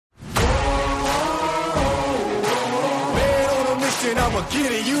I'ma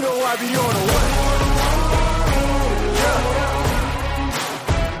get it. You know I be on the what? Yeah.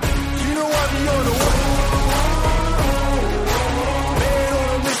 You know I be on the what? Man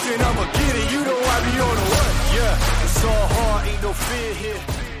on a mission, I'ma get it. You know I be on the what? Yeah. It's all hard, ain't no fear here.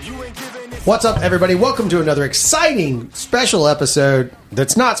 You ain't giving it. What's up, everybody? Welcome to another exciting special episode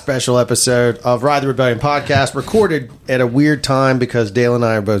that's not special episode of Ride the Rebellion podcast, recorded at a weird time because Dale and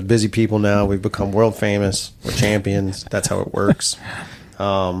I are both busy people now. We've become world famous. We're champions. That's how it works.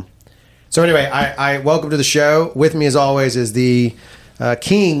 So anyway, I welcome to the show. With me, as always, is the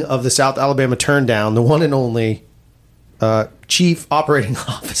king of the South Alabama Turndown, the one and only Chief Operating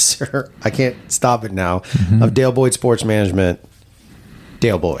Officer. I can't stop it now. Of Dale Boyd Sports Management,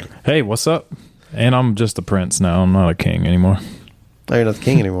 Dale Boyd. Hey, what's up? And I'm just the prince now. I'm not a king anymore. Oh, you're not the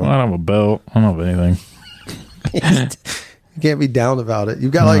king anymore. I don't have a belt. I don't have anything. You can't be down about it.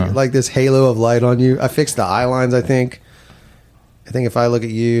 You've got like this halo of light on you. I fixed the eye lines, I think. I think if I look at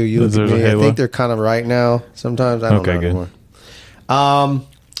you, you look at me. I think they're kind of right now. Sometimes I don't know anymore.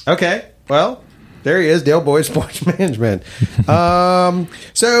 Okay. Well, there he is, Dale Boyd Sports Management.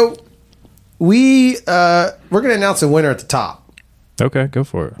 So we're going to announce a winner at the top. Okay, go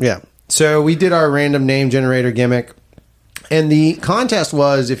for it. Yeah. So we did our random name generator gimmick. And the contest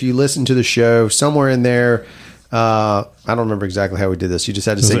was, if you listen to the show, somewhere in there, I don't remember exactly how we did this. You just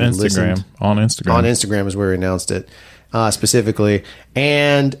had to say you listened. On Instagram. On Instagram is where we announced it specifically.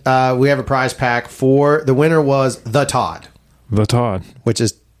 And we have a prize pack for, the winner was The Todd. The Todd. Which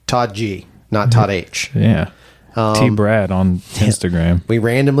is Todd G, not Todd H. Yeah. T. Brad on Instagram. We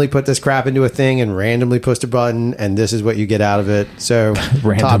randomly put this crap into a thing and randomly pushed a button, and this is what you get out of it. So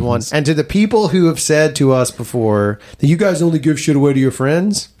Todd won. And to the people who have said to us before that you guys only give shit away to your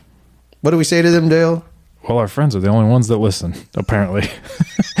friends, what do we say to them, Dale? Well, our friends are the only ones that listen, apparently.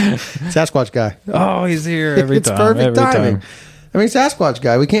 Sasquatch guy. Oh, he's here every time. It's perfect every timing. time. I mean, Sasquatch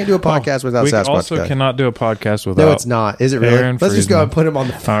guy. We can't do a podcast without Sasquatch guy. We also cannot do a podcast without. No, it's not. Is it really? Aaron Let's just go and put him on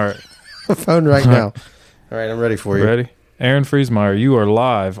the phone right now. All right, I'm ready for you. Ready? Aaron Friesmeyer, you are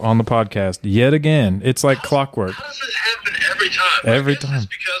live on the podcast yet again. It's like clockwork. How does this happen every time? Every time. It's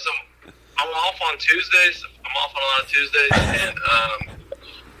because I'm off on Tuesdays. I'm off on a lot of Tuesdays, and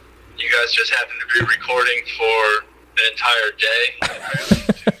you guys just happen to be recording for an entire day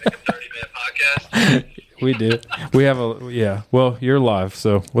to make a 30-minute podcast. We did. We have Well, you're live,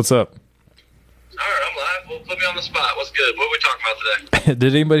 so what's up? All right, I'm live. Well, put me on the spot. What's good? What are we talking about today?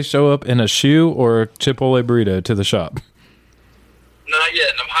 Did anybody show up in a shoe or a Chipotle burrito to the shop? Not yet,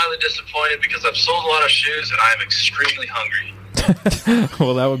 and I'm highly disappointed because I've sold a lot of shoes, and I am extremely hungry.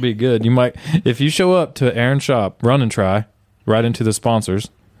 Well, that would be good. You might, if you show up to Aaron's shop, run and try, right into the sponsors.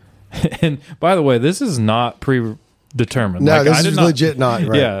 And by the way, this is not predetermined. No, this is legit not,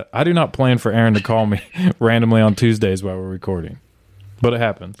 right? Yeah, I do not plan for Aaron to call me randomly on Tuesdays while we're recording. But it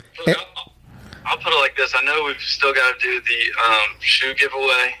happens. I'll put it like this. I know we've still got to do the shoe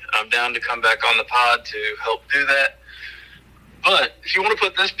giveaway. I'm down to come back on the pod to help do that. But if you want to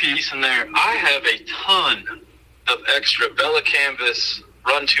put this piece in there, I have a ton of extra Bella Canvas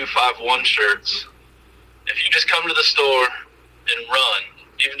Run 251 shirts. If you just come to the store and run,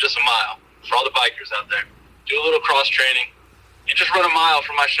 even just a mile, for all the bikers out there, do a little cross training. You just run a mile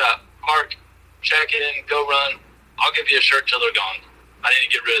from my shop. Park, check in, go run. I'll give you a shirt till they're gone. I need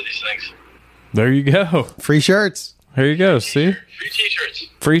to get rid of these things. There you go. Free shirts. There you go. See? Free t-shirts.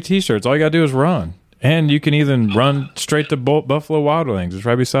 Free t-shirts. All you got to do is run. And you can even run straight to Buffalo Wild Wings. It's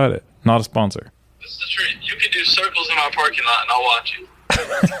right beside it. Not a sponsor. This is the truth. You can do circles in my parking lot, and I'll watch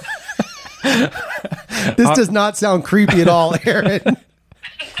you. This does not sound creepy at all, Aaron. I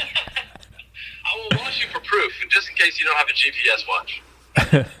will watch you for proof, and just in case you don't have a GPS watch.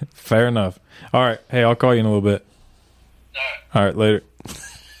 Fair enough. All right. Hey, I'll call you in a little bit. All right, later.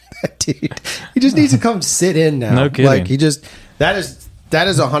 Dude, he just needs to come sit in now. No kidding. Like that is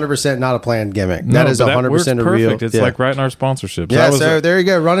 100% not a planned gimmick. That is 100% a real. It's like right in our sponsorships. Yeah, so there you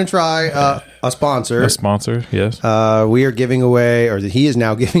go. Run and try a sponsor. A sponsor, yes. We are giving away, or he is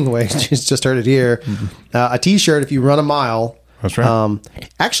now giving away. Just heard it here. A T-shirt if you run a mile. That's right.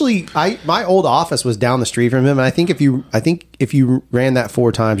 Actually, my old office was down the street from him, and I think if you ran that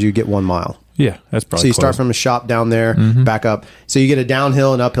 4 times, you get 1 mile. Yeah, that's probably so you start from a shop down there, back up. So you get a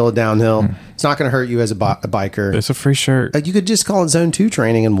downhill, an uphill, a downhill. It's not going to hurt you as a biker. It's a free shirt. You could just call it Zone 2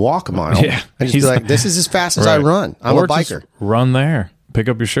 training and walk a mile. Yeah. And just be like, this is as fast as I run. I'm a biker. Just run there. Pick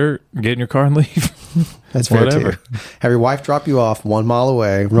up your shirt, get in your car and leave. That's fair too. Have your wife drop you off 1 mile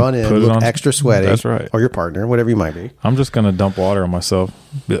away, run in, look extra sweaty. That's right. Or your partner, whatever you might be. I'm just going to dump water on myself.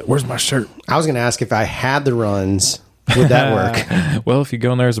 Be like, where's my shirt? I was going to ask if I had the runs. Would that work? Well, if you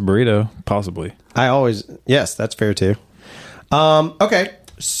go in there as a burrito, possibly. Yes, that's fair too. Okay,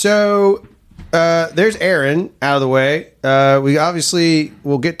 so there's Aaron out of the way. We obviously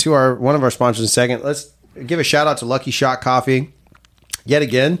will get to one of our sponsors in a second. Let's give a shout out to Lucky Shot Coffee. Yet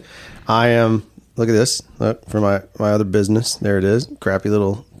again, I am. Look at this. Look, for my other business. There it is. Crappy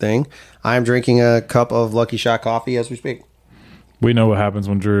little thing. I am drinking a cup of Lucky Shot Coffee as we speak. We know what happens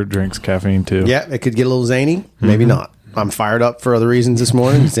when Drew drinks caffeine too. Yeah, it could get a little zany. Maybe not. I'm fired up for other reasons this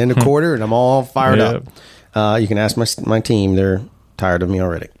morning. It's the end of quarter, and I'm all fired up. You can ask my team. They're tired of me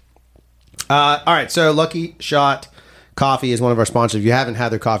already. All right, so Lucky Shot Coffee is one of our sponsors. If you haven't had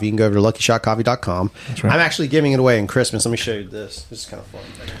their coffee, you can go over to LuckyShotCoffee.com. That's right. I'm actually giving it away in Christmas. Let me show you this. This is kind of fun.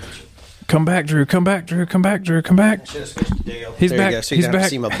 Come back, Drew. Come back, Drew. Come back, Drew. Come back. He's He's back. So you He's don't have to back.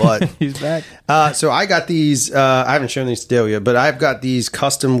 see my butt. He's back. So I got these. I haven't shown these to Dale yet, but I've got these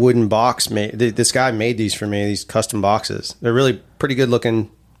custom wooden box made. This guy made these for me. These custom boxes. They're really pretty good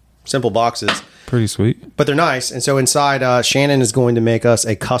looking, simple boxes, Pretty sweet. but they're nice. And so inside, Shannon is going to make us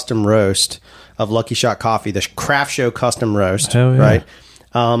a custom roast of Lucky Shot Coffee, the Craft Show custom roast. Hell yeah. Right.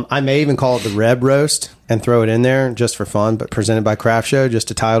 I may even call it the Reb Roast and throw it in there just for fun, but presented by Craft Show just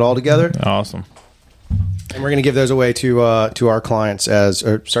to tie it all together. Awesome. And we're going to give those away to our clients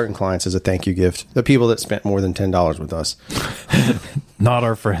or certain clients as a thank you gift. The people that spent more than $10 with us. Not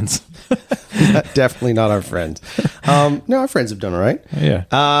our friends. Definitely not our friends. No, our friends have done all right.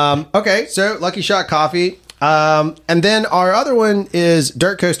 Yeah. Okay, so Lucky Shot Coffee. And then our other one is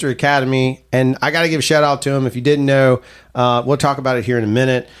Dirt Coaster Academy. And I got to give a shout out to them. If you didn't know, we'll talk about it here in a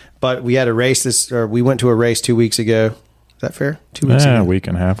minute. But we had a race we went to a race 2 weeks ago. Is that fair? 2 weeks A ago? week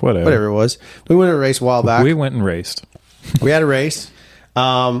and a half. Whatever it was. We went to a race a while back. We went and raced. We had a race.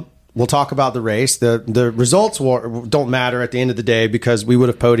 We'll talk about the race. The results don't matter at the end of the day because we would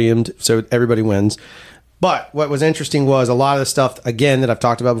have podiumed, so everybody wins. But what was interesting was a lot of the stuff, again, that I've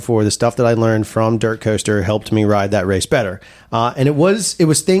talked about before, the stuff that I learned from Dirt Coaster helped me ride that race better. And it was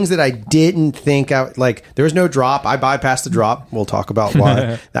things that I didn't think out. Like, there was no drop. I bypassed the drop. We'll talk about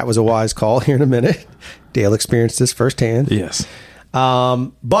why that was a wise call here in a minute. Dale experienced this firsthand. Yes.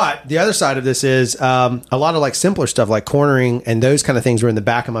 But the other side of this is a lot of like simpler stuff like cornering and those kind of things were in the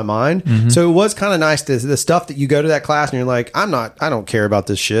back of my mind. So it was kind of nice to the stuff that you go to that class and you're like, I don't care about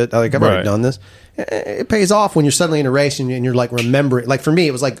this shit. Like, I've already Right. done this. It pays off when you're suddenly in a race and you're like remembering. Like for me,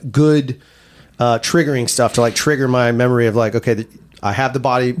 it was like good triggering stuff to like trigger my memory of like, okay, I have the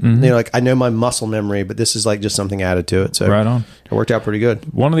body, you know, like I know my muscle memory, but this is like just something added to it. So Right on. it worked out pretty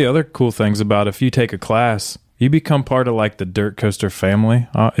good. One of the other cool things about if you take a class, you become part of like the Dirt Coaster family,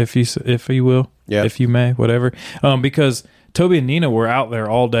 if you will, Yeah. if you may, whatever. Because Toby and Nina were out there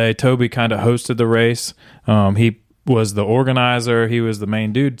all day. Toby kind of hosted the race. He was the organizer. He was the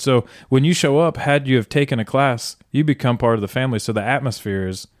main dude. So when you show up, had you have taken a class, you become part of the family. So the atmosphere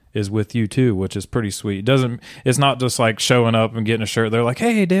is with you too, which is pretty sweet. It's not just like showing up and getting a shirt. They're like,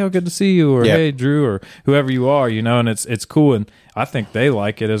 hey Dale, good to see you, or Yep. hey Drew, or whoever you are, you know, and it's cool. And I think they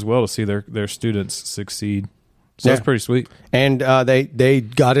like it as well to see their students succeed. So Yeah. that's pretty sweet. And they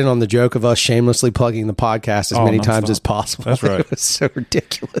got in on the joke of us shamelessly plugging the podcast as Oh, many nonstop. times as possible. That's right. It was so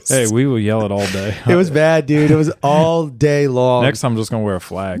ridiculous. Hey, we will yell it all day. it was bad, dude. It was all day long. Next time I'm just gonna wear a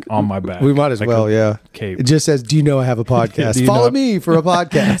flag on my back. we might as Like well, a yeah. cape. It just says, "Do you know I have a podcast? Do you Follow know- me for a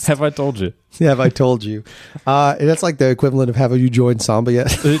podcast." Have I told you? Have I told you? And that's like the equivalent of "Have you joined Samba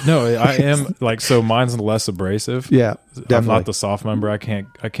yet?" No, I am like, so mine's less abrasive. Yeah, I'm definitely. not the soft member. I can't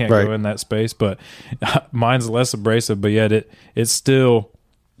Right. go in that space, but mine's less abrasive, but yet it's still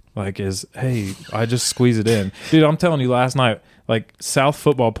like hey, I just squeeze it in. Dude, I'm telling you, last night, like South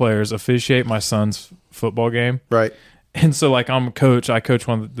football players officiate my son's football game. Right. And so, like, I'm a coach. I coach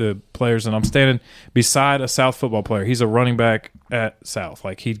one of the players, and I'm standing beside a South football player. He's a running back at South.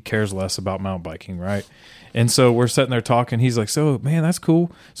 Like, he cares less about mountain biking, right? And so we're sitting there talking. He's like, so, man, that's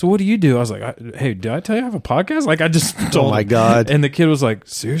cool. So what do you do? I was like, hey, did I tell you I have a podcast? Like, I just told Oh, my him. God. And the kid was like,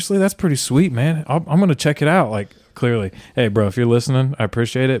 seriously? That's pretty sweet, man. I'm going to check it out. Like, clearly, hey, bro, if you're listening, I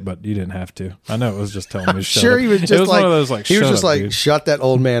appreciate it, but you didn't have to. I know it was just telling me to shut Sure, up. he was just it was like one of those, like, he was shut just up, like, dude. "Shut that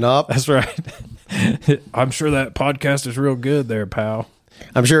old man up." That's right. I'm sure that podcast is real good there, pal.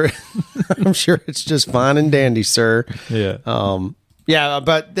 I'm sure. I'm sure it's just fine and dandy, sir. Yeah. Yeah,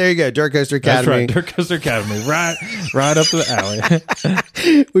 but there you go, Dirt Coaster That's Academy. right, Dirt Coaster Academy, right up to the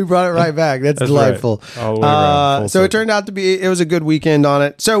alley. We brought it right back. That's delightful. right. All the way around, full So it circle. turned out to be, it was a good weekend on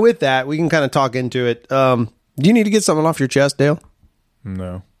it. So with that, we can kind of talk into it. Do you need to get something off your chest, Dale?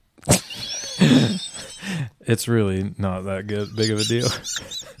 No, it's really not that big of a deal.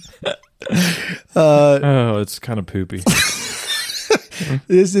 Oh, it's kind of poopy.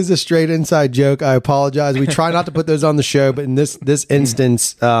 This is a straight inside joke. I apologize. We try not to put those on the show, but in this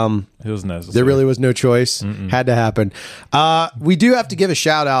instance, It was necessary. there really was no choice. Had to happen. We do have to give a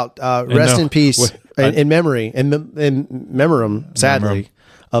shout out. Rest in peace, in memory, in memoriam, sadly,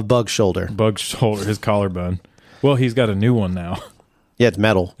 of Bug's shoulder. Bug's shoulder, his collarbone. Well, he's got a new one now. Yeah, it's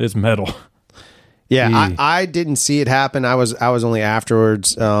metal. It's metal. Yeah, I didn't see it happen. I was only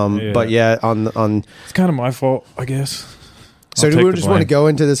afterwards. But yeah, on It's kind of my fault, I guess. so I'll do take we the just want to blame. go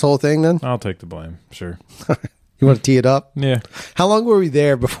into this whole thing then? I'll take the blame. Sure. You want to tee it up? Yeah. How long were we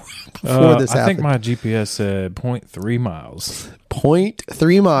there before this happened? I think my GPS said 0.3 miles.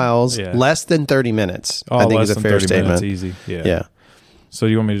 0.3 miles, Yeah. less than 30 minutes. Oh, I think less is a than fair 30 statement. minutes, easy. Yeah. Yeah. So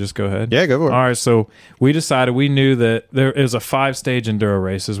you want me to just go ahead? Yeah, go for it. All right. So we decided, we knew that there is a 5-stage enduro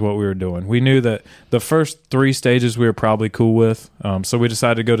race is what we were doing. We knew that the first 3 stages we were probably cool with. So we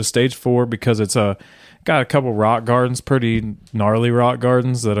decided to go to stage 4 because it's got a couple rock gardens, pretty gnarly rock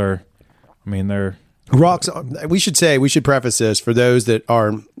gardens that are, I mean, they're Rocks. We should preface this for those that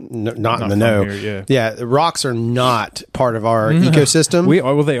are not in the from know. here, yeah. The rocks are not part of our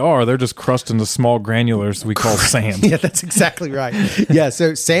ecosystem. they are. They're just crushed into small granulars we call sand. Yeah, that's exactly right. Yeah,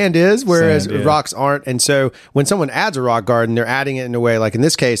 so sand is, whereas Sand, yeah. rocks aren't. And so when someone adds a rock garden, they're adding it in a way, like in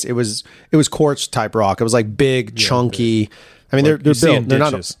this case, it was quartz type rock. It was like big, chunky. I mean, Like they're you see in built. They're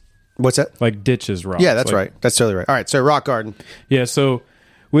not. ditches. What's that? Like ditches rock. Yeah, that's right. That's totally right. All right, so rock garden. Yeah, so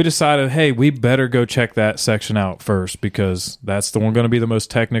we decided, hey, we better go check that section out first because that's the one going to be the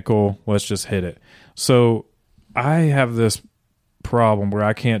most technical. Let's just hit it. So I have this problem where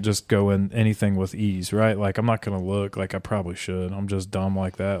I can't just go in anything with ease, right? Like I'm not going to look like I probably should. I'm just dumb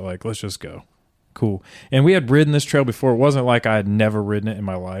like that. Like, let's just go. Cool. And we had ridden this trail before. It wasn't like I had never ridden it in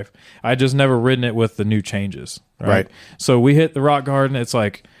my life. I just never ridden it with the new changes. Right. So we hit the rock garden. It's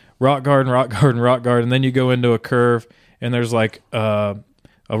like rock garden, rock garden, rock garden. Then you go into a curve and there's like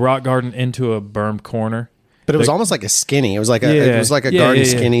a rock garden into a bermed corner. But it was almost like a skinny. It was like a garden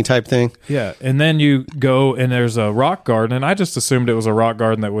skinny type thing. Yeah. And then you go and there's a rock garden. And I just assumed it was a rock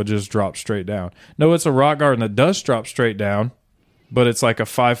garden that would just drop straight down. No, it's a rock garden that does drop straight down, but it's like a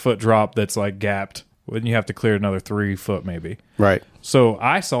 5-foot drop that's like gapped. Then you have to clear another 3 foot maybe. Right. So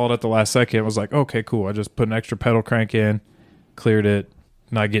I saw it at the last second. It was like, okay, cool. I just put an extra pedal crank in, cleared it,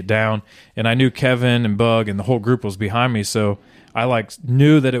 and I get down. And I knew Kevin and Bug and the whole group was behind me. So I like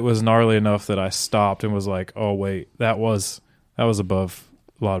knew that it was gnarly enough that I stopped and was like, oh wait, that was above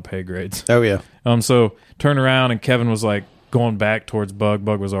a lot of pay grades. Oh yeah. So turned around and Kevin was like going back towards Bug.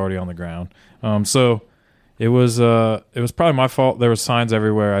 Bug was already on the ground. So it was probably my fault. There were signs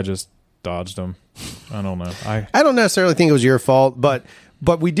everywhere. I just dodged them. I don't know. I don't necessarily think it was your fault, but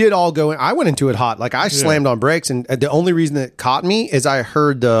we did all go in. I went into it hot. Like I slammed on brakes, and the only reason that caught me is I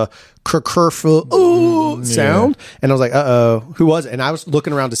heard the sound, and I was like, who was it? And I was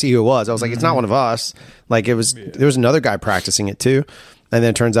looking around to see who it was. I was like, it's not one of us. Like it was, there was another guy practicing it too. And then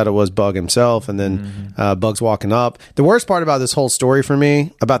it turns out it was Bug himself. And then Bug's walking up. The worst part about this whole story for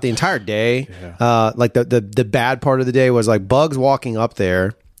me, about the entire day, like the bad part of the day was like Bug's walking up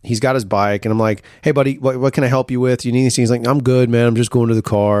there. He's got his bike, and I'm like, "Hey, buddy, what can I help you with? Do you need anything?" He's like, "I'm good, man. I'm just going to the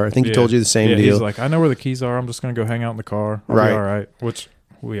car." I think he told you the same deal. He's like, "I know where the keys are. I'm just going to go hang out in the car. I'll be all right." Which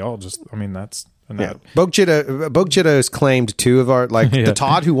we all just, I mean, that's Yeah. Bug Chitto has claimed 2 of our, like the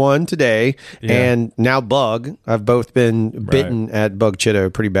Todd who won today and now Bug have both been bitten at Bug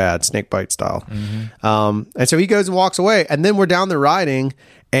Chitto pretty bad, snake bite style. And so he goes and walks away, and then we're down there riding,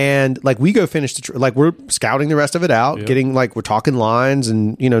 and like we go finish like we're scouting the rest of it out, getting like, we're talking lines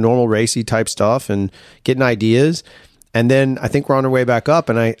and, you know, normal racy type stuff and getting ideas. And then I think we're on our way back up,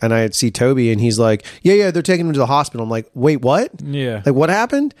 and I see Toby, and he's like, yeah, they're taking him to the hospital. I'm like, wait, what? Yeah. Like, what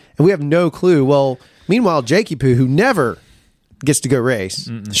happened? And we have no clue. Well, meanwhile, Jakey Poo, who never gets to go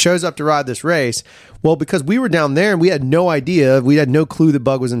race, shows up to ride this race. Well, because we were down there and we had no idea, we had no clue the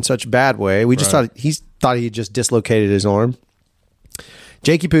Bug was in such a bad way. We just thought he had just dislocated his arm.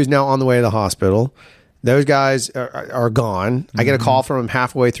 Jakey Poo's now on the way to the hospital. Those guys are gone. I get a call from him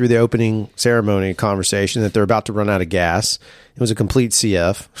halfway through the opening ceremony conversation that they're about to run out of gas. It was a complete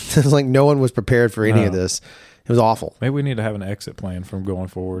CF. It was like no one was prepared for any of this. It was awful. Maybe we need to have an exit plan from going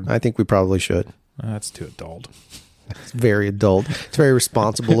forward. I think we probably should. That's too adult. It's very adult. It's very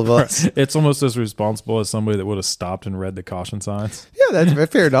responsible of us. It's almost as responsible as somebody that would have stopped and read the caution signs. Yeah,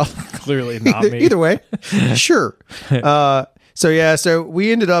 that's fair enough. Clearly not me. Either way, sure. So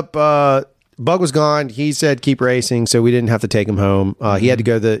we ended up... Bug was gone. He said keep racing, so we didn't have to take him home. He had to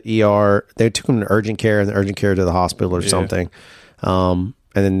go to the ER. They took him to urgent care, and the urgent care to the hospital or something. And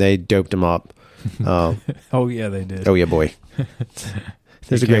then they doped him up. Oh, yeah, they did. Oh, yeah, boy.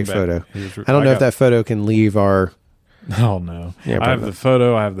 There's a great photo. I don't know if that photo can leave our Oh no. Yeah, I have probably. the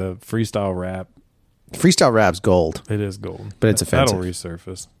photo. I have the freestyle rap. Freestyle rap's gold. It is gold, But it's offensive. That'll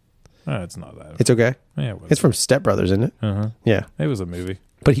resurface. It's not that. It's okay. Yeah, It's from Step Brothers, isn't it? Uh huh. Yeah. It was a movie.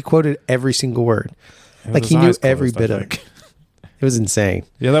 But he quoted every single word. With Like his he knew eyes every closed, bit I of it. think. It was insane.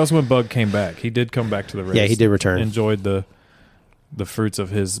 Yeah, that was when Bug came back. He did come back to the race. Yeah, he did return. Enjoyed the fruits of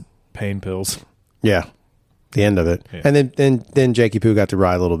his pain pills. Yeah. The end of it. Yeah. And then Jakey Poo got to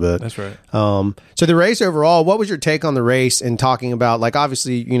ride a little bit. That's right. So the race overall, what was your take on the race and talking about, like,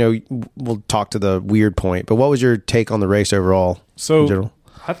 obviously, you know, we'll talk to the weird point, but what was your take on the race overall? in So general?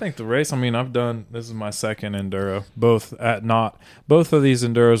 I think the race, I mean, this is my second enduro. Both of these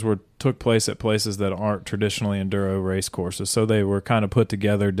enduros took place at places that aren't traditionally enduro race courses. So they were kind of put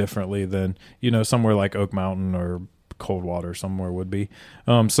together differently than, you know, somewhere like Oak Mountain or Coldwater somewhere would be.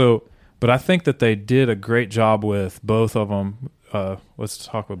 But I think that they did a great job with both of them. Let's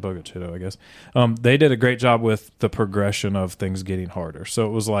talk with Bogachito, I guess. They did a great job with the progression of things getting harder. So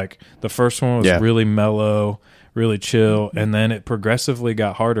it was like the first one was really mellow, really chill, and then it progressively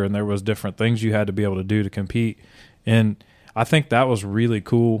got harder, and there was different things you had to be able to do to compete. And I think that was really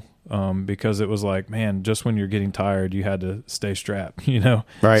cool because it was like, man, just when you're getting tired, you had to stay strapped, you know,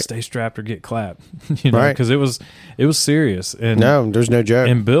 Right. Stay strapped or get clapped, you know, Right. because it was serious. And No, there's no joke.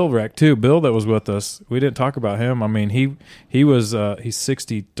 and Bill wrecked too. Bill that was with us. We didn't talk about him. I mean, he was he's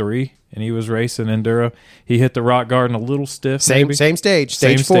 63 and he was racing enduro. He hit the rock garden a little stiff. Same maybe. stage,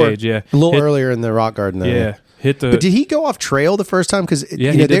 Same stage 4. stage, yeah. A little Hit- earlier in the rock garden, though. Yeah, hit the. But did he go off trail the first time? Because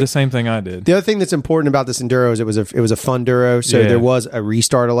yeah, he did the same thing I did. The other thing that's important about this enduro is it was a Funduro, so Yeah. there was a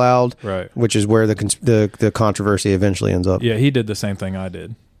restart allowed, Right. Which is where the controversy eventually ends up. Yeah, he did the same thing I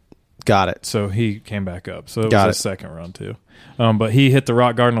did. Got it. So he came back up. So it Got was it. a second run too. But he hit the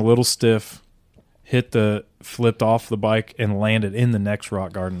rock garden a little stiff, flipped off the bike and landed in the next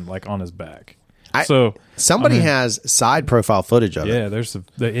rock garden like on his back. Somebody has side profile footage of it.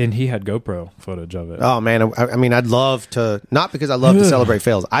 Yeah, and he had GoPro footage of it. Oh man, I mean, I'd love to, not because I love to celebrate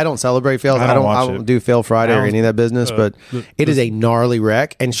fails. I don't celebrate fails. I don't watch I don't it. do Fail Friday or any of that business. But the- it is a gnarly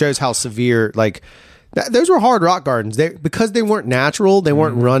wreck and shows how severe. Like those were hard rock gardens. Because they weren't natural. They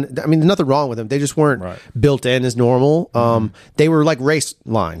weren't run. I mean, there's nothing wrong with them. They just weren't Right. built in as normal. They were like race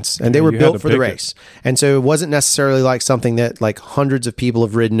lines, and they Yeah, were you had built to for the pick it. race. And so it wasn't necessarily like something that like hundreds of people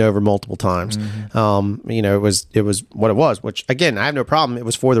have ridden over multiple times. You know, it was what it was. Which again, I have no problem. It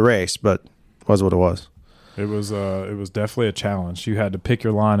was for the race, but it was what it was. It was definitely a challenge. You had to pick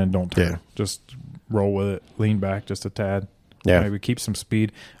your line and don't turn. Yeah. Just roll with it. Lean back just a tad. Yeah. Maybe keep some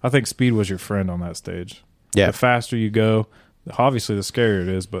speed. I think speed was your friend on that stage. Yeah. The faster you go, obviously the scarier it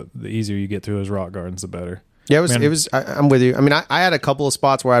is, but the easier you get through those rock gardens, the better. Yeah, it was. Man. It was. I'm with you. I mean, I had a couple of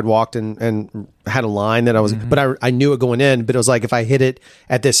spots where I'd walked and had a line that I was, but I knew it going in. But it was like if I hit it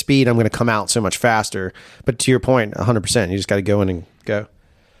at this speed, I'm going to come out so much faster. But to your point, 100%, you just got to go in and go.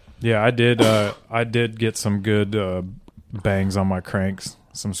 Yeah, I did. I did get some good bangs on my cranks,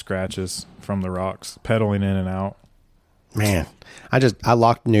 some scratches from the rocks, pedaling in and out. Man, I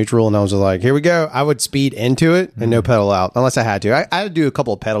locked neutral and I was like, here we go. I would speed into it and no pedal out unless I had to. I had to do a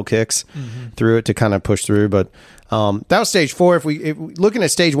couple of pedal kicks through it to kind of push through. But that was stage 4. If looking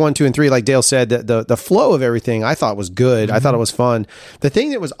at stage 1, 2, and 3, like Dale said, the flow of everything I thought was good. I thought it was fun. The thing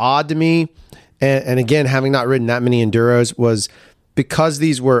that was odd to me, and again, having not ridden that many enduros, was because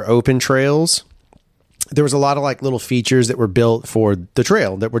these were open trails. There was a lot of like little features that were built for the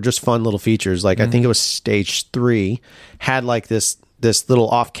trail that were just fun little features. Like I think it was stage 3 had like this little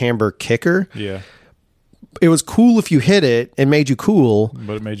off camber kicker. Yeah, It was cool if you hit it. It made you cool,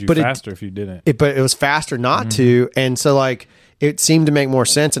 but it made you But it- faster if you didn't. but it was faster not to. And so like it seemed to make more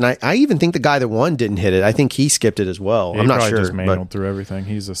sense. And I even think the guy that won didn't hit it. I think he skipped it as well. Yeah, I'm he not probably sure, just manualed but through everything.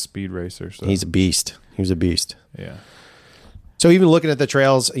 He's a speed racer. So. he's a beast. He was a beast. yeah. So even looking at the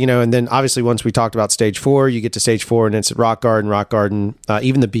trails, you know, and then obviously once we talked about stage 4, you get to stage 4 and it's rock garden.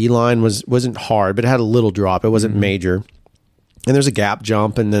 Even the beeline wasn't hard, but it had a little drop. It wasn't major. And there's a gap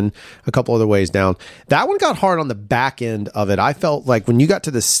jump and then a couple other ways down. That one got hard on the back end of it. I felt like when you got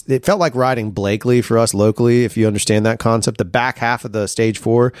to this, it felt like riding Blakely for us locally, if you understand that concept. The back half of the stage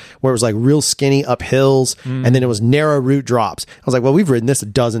 4, where it was like real skinny up hills and then it was narrow root drops. I was like, well, we've ridden this a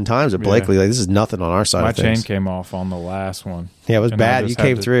dozen times at Blakely. Like this is nothing on our side My of things. chain came off on the last one. Yeah, it was And I bad. just You had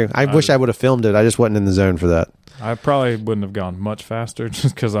came to- through. I wish I would have filmed it. I just wasn't in the zone for that. I probably wouldn't have gone much faster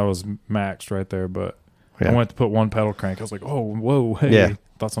just because I was maxed right there. But Yeah. I went to put one pedal crank. I was like, oh, whoa, hey. Yeah.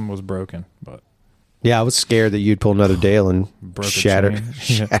 Thought something was broken. But Yeah, I was scared that you'd pull another Dale and Broke a shatter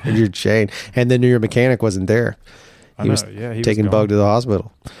chain. your chain. And then your mechanic wasn't there. I He know. was Yeah, he was taking gone. Bug to the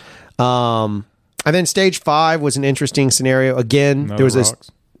hospital. And then stage 5 was an interesting scenario. Again, No there was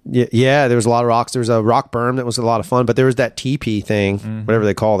rocks. Yeah, there was a lot of rocks. There was a rock berm that was a lot of fun, but there was that TP thing, whatever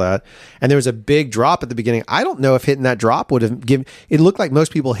they call that. And there was a big drop at the beginning. I don't know if hitting that drop would have given, it looked like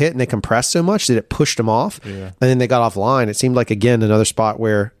most people hit and they compressed so much that it pushed them off. Yeah. And then they got offline. It seemed like, again, another spot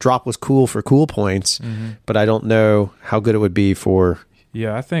where drop was cool for cool points, but I don't know how good it would be for.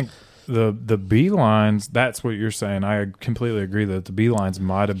 Yeah, I think the B lines, that's what you're saying. I completely agree that the B lines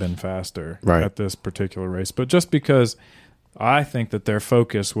might have been faster at this particular race. But just because I think that their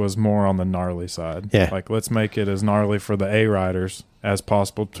focus was more on the gnarly side. Yeah. Like, let's make it as gnarly for the A riders as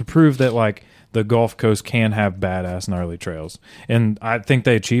possible to prove that, like, the Gulf Coast can have badass gnarly trails. And I think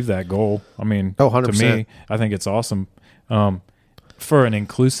they achieved that goal. I mean, 100%. to me, I think it's awesome. For an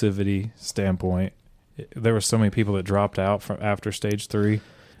inclusivity standpoint, there were so many people that dropped out from after stage 3.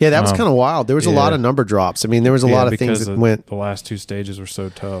 Yeah, that was kind of wild. There was a lot of number drops. I mean, there was a lot of things that went. The last 2 stages were so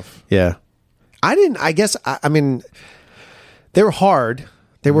tough. Yeah. I mean, they were hard.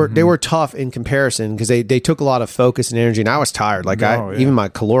 They were tough in comparison because they took a lot of focus and energy, and I was tired. Like even my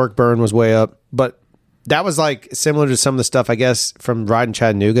caloric burn was way up. But that was like similar to some of the stuff, I guess, from riding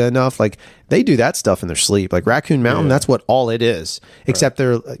Chattanooga enough. Like they do that stuff in their sleep. Like Raccoon Mountain, that's what all it is. Except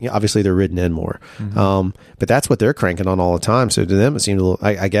they're obviously they're ridden in more. But that's what they're cranking on all the time. So to them, it seemed a little.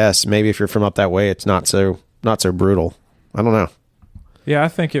 I guess maybe if you're from up that way, it's not so brutal. I don't know. Yeah, I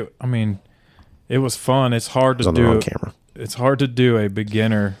think it. I mean, it was fun. It's hard to do. On camera. It's hard to do a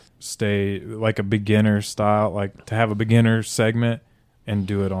beginner like a beginner style, like to have a beginner segment and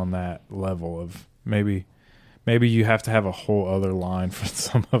do it on that level of maybe you have to have a whole other line for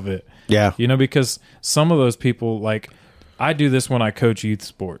some of it. Yeah. Because some of those people, like, I do this when I coach youth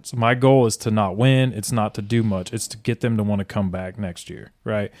sports. My goal is to not win. It's not to do much. It's to get them to want to come back next year.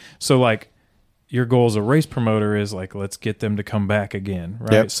 Right. So like, your goal as a race promoter is like, let's get them to come back again,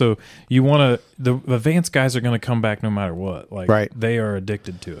 right? Yep. So you want to, the advanced guys are going to come back no matter what. Like, they are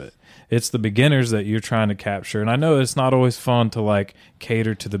addicted to it. It's the beginners that you're trying to capture. And I know it's not always fun to like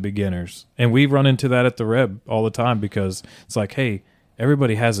cater to the beginners. And we run into that at the Reb all the time because it's like, hey,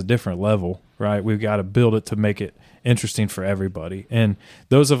 everybody has a different level, right? We've got to build it to make it interesting for everybody. And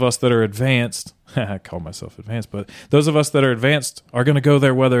those of us that are advanced, I call myself advanced, but those of us that are advanced are going to go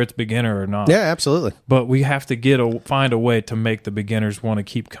there whether it's beginner or not. Yeah, absolutely. But we have to find a way to make the beginners want to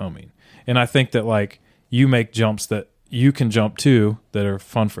keep coming. And I think that like you make jumps that you can jump to that are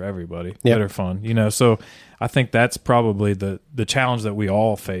fun for everybody, that are fun, So I think that's probably the challenge that we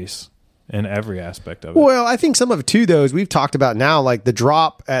all face in every aspect of it. Well, I think some of it too, though, is we've talked about now, like the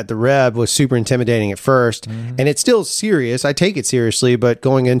drop at the Reb was super intimidating at first, and it's still serious. I take it seriously, but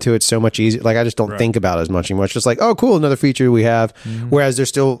going into it's so much easier. Like I just don't think about it as much anymore. It's just like, oh, cool, another feature we have. Whereas there's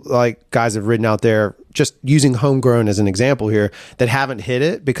still like guys have ridden out there, just using homegrown as an example here, that haven't hit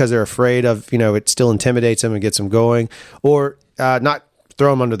it because they're afraid of, it still intimidates them and gets them going, or not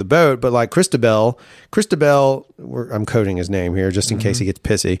throw him under the boat, but like Christabel, I'm coding his name here just in case he gets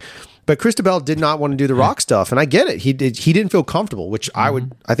pissy. But Christabel did not want to do the rock stuff, and I get it. He didn't feel comfortable, which I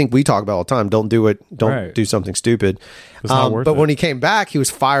think we talk about all the time. Don't do it. Don't do something stupid. It's not worth but it. when he came back, he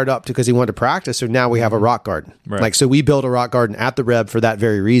was fired up because he wanted to practice. So now we have a rock garden. Right. Like, so we built a rock garden at the Reb for that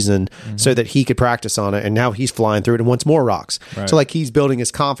very reason, so that he could practice on it. And now he's flying through it and wants more rocks. Right. So like he's building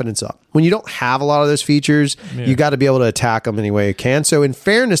his confidence up. When you don't have a lot of those features, you got to be able to attack them any way you can. So in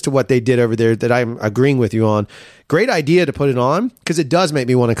fairness to what they did over there, that I'm agreeing with you on, great idea to put it on because it does make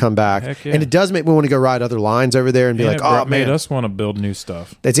me want to come back. Heck yeah. And it does make me want to go ride other lines over there and be like, oh, it made man. us want to build new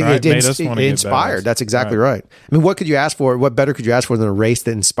stuff. It inspired. That's exactly right. I mean, what could you ask for? What better could you ask for than a race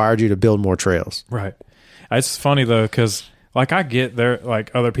that inspired you to build more trails? Right. It's funny though, because like I get their like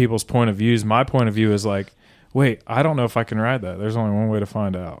other people's point of views. My point of view is like, wait, I don't know if I can ride that. There's only one way to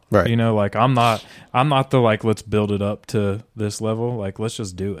find out. Right. Like I'm not the like, let's build it up to this level. Like, let's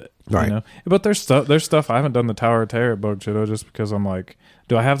just do it. Right. But there's stuff I haven't done the Tower of Terror at Bogchito just because I'm like,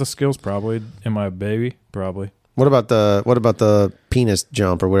 do I have the skills? Probably. Am I a baby? Probably. What about the penis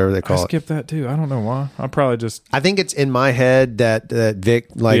jump or whatever they call it? I skipped that too. I don't know why. I probably just. I think it's in my head that Vic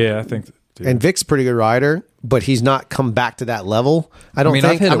I think. And Vic's a pretty good rider, but he's not come back to that level. I'm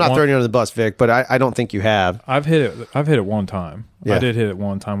not throwing you under the bus, Vic, but I don't think you have. I've hit it one time. Yeah. I did hit it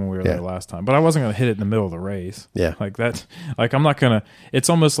one time when we were there last time, but I wasn't going to hit it in the middle of the race. Yeah. Like that. Like I'm not going to, it's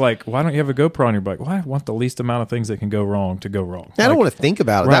almost like, why don't you have a GoPro on your bike? Well, I want the least amount of things that can go wrong to go wrong. I don't want to think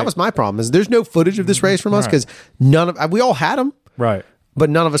about it. Right. That was my problem, is there's no footage of this race from us because we all had them. Right. But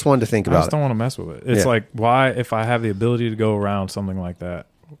none of us wanted to think I about just don't want to mess with it. It's like, why, if I have the ability to go around something like that,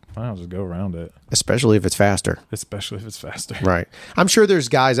 I'll just go around it, especially if it's faster. especially if it's faster. Right. I'm sure there's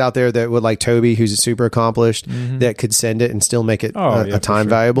guys out there that would, like Toby, who's super accomplished, that could send it and still make it Oh, yeah, a for time sure.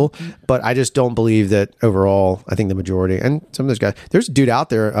 valuable. But I just don't believe that overall. I think the majority, and some of those guys, there's a dude out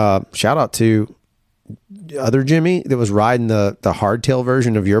there, shout out to other Jimmy, that was riding the hardtail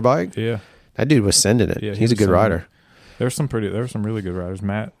version of your bike. Yeah. That dude was sending it. Yeah, He's a was good sending rider. it. There were some really good riders.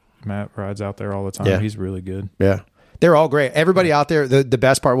 Matt rides out there all the time. Yeah. He's really good. Yeah. They're all great. Everybody out there, the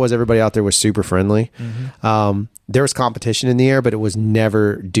best part was everybody out there was super friendly. There was competition in the air, but it was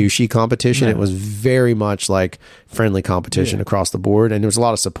never douchey competition. No. It was very much like friendly competition Yeah. across the board. And there was a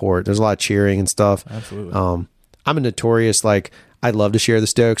lot of support. There's a lot of cheering and stuff. Absolutely. I'm a notorious, like, I love to share the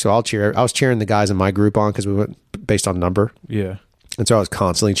stoke. So I'll cheer. I was cheering the guys in my group on because we went based on number. Yeah. And so I was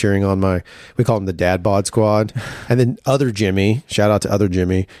constantly cheering on we call him the dad bod squad. And then other Jimmy, shout out to other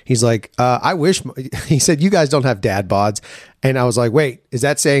Jimmy. He's like, I wish, he said, you guys don't have dad bods. And I was like, wait, is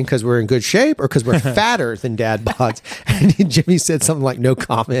that saying because we're in good shape or because we're fatter than dad bods? And Jimmy said something like, no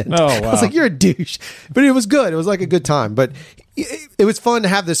comment. Oh, I was wow. like, you're a douche. But it was good. It was like a good time. But it was fun to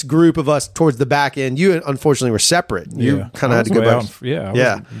have this group of us towards the back end. You unfortunately were separate. You Yeah. kind I of had to was go way back. out in- yeah, I was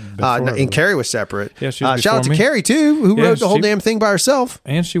Yeah. before And the- Carrie was separate. Yeah, she was shout out to before me. Carrie too, who Yeah, rode the whole she- damn thing by herself.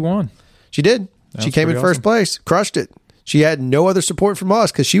 And she won. She did. She That's came in pretty first awesome. place, crushed it. She had no other support from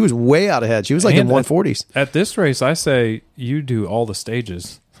us because she was way out ahead. She was like in And 140s. At this race, I say you do all the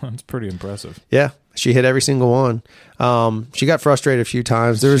stages. That's pretty impressive. Yeah, she hit every single one. She got frustrated a few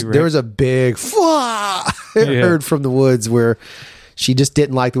times. There was a big I heard from the woods where she just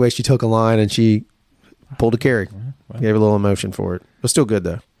didn't like the way she took a line and she pulled a carry. Gave a little emotion for it. It was still good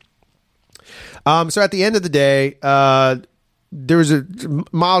though. So at the end of the day, there was a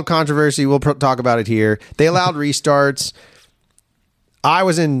mild controversy. We'll talk about it here. They allowed restarts. I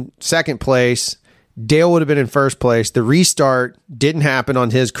was in second place. Dale would have been in first place. The restart didn't happen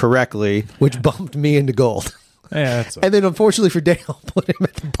on his correctly, which bumped me into gold. Yeah, that's And then unfortunately for Dale, put him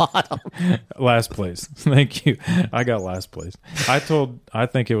at the bottom. last place. Thank you. I got last place. I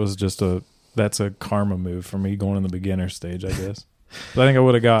think it was just that's a karma move for me going in the beginner stage, I guess. But I think I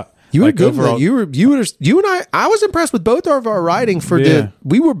would have got You were good. overall. You and I was impressed with both of our riding for Yeah.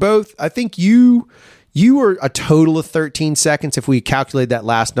 we were both, I think you were a total of 13 seconds. If we calculate that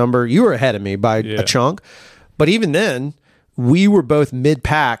last number, you were ahead of me by a chunk. But even then, we were both mid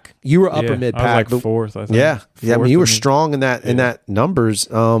pack. You were upper mid pack. I was like fourth, I think. Yeah. I mean, Fourth you were and- strong in that numbers.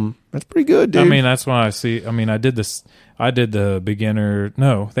 That's pretty good, dude. I mean, that's when I see. I mean, I did the beginner.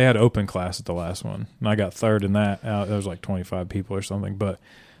 No, they had open class at the last one, and I got third in that. There was like 25 people or something. But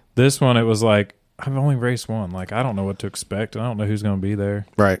this one, it was like I've only raced one. Like I don't know what to expect. I don't know who's going to be there.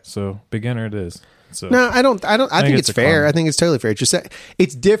 Right. So beginner it is. So No, I don't. I think it's a fair. karma. I think it's totally fair. It's just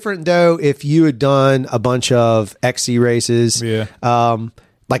it's different though. If you had done a bunch of XC races, Yeah.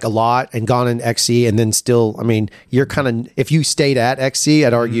 like a lot, and gone in XC, and then still, I mean, you're kind of. If you stayed at XC,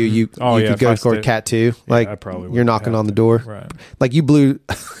 I'd argue you Oh, you yeah, could go if I toward stayed- Cat 2. Like I probably you're would knocking have on the to. door. Right. Like you blew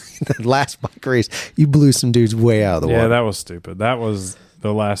the last bike race. You blew some dudes way out of the Yeah, water. that was stupid. That was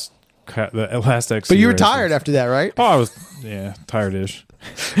the last XC. But you were race tired was- after that, right? Oh, I was tired-ish.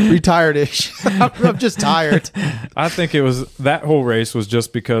 Retired-ish. I'm just tired. I think it was that whole race was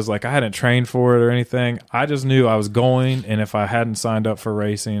just because like I hadn't trained for it or anything. I just knew I was going, and if I hadn't signed up for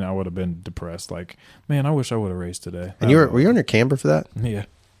racing, I would have been depressed. Like, man, I wish I would have raced today. And were you on your camber for that? Yeah,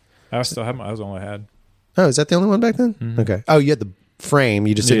 I still have. I was all I had. Oh, is that the only one back then? Okay. Oh, you had the frame.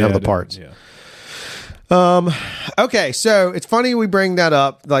 You just didn't Yeah, have I the did. parts. Yeah. Okay, so it's funny we bring that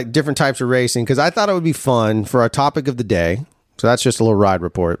up, like different types of racing, because I thought it would be fun for our topic of the day. So that's just a little ride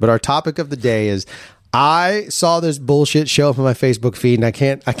report. But our topic of the day is I saw this bullshit show up on my Facebook feed, and I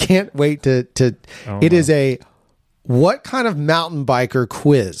can't wait to it is a what kind of mountain biker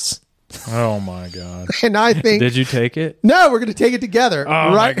quiz. Oh my god! And I think Did you take it? no, we're gonna take it together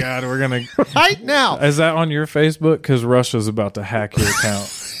Oh right, my god, we're gonna. right now. Is that on your Facebook? Because Russia's about to hack your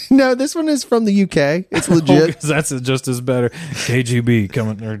account. No, this one is from the UK. It's legit. 'Cause that's just as better. KGB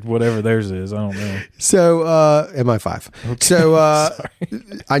coming or whatever theirs is. I don't know. So, MI5. So,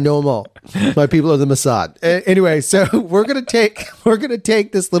 I know them all. My people are the Mossad. Anyway, so we're gonna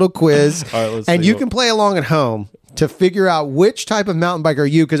take this little quiz, All right, let's and see you what- can play along at home to figure out which type of mountain bike are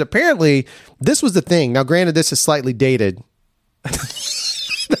you. Because apparently, this was the thing. Now, granted, this is slightly dated.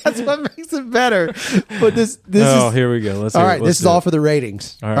 That's what makes it better. But this Oh, is here we go. Let's all hear it. right. Let's This is do all it. for the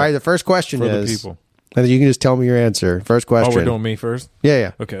ratings. All right. right. The first question For the is people. And you can just tell me your answer. First question. Oh, we're doing me first?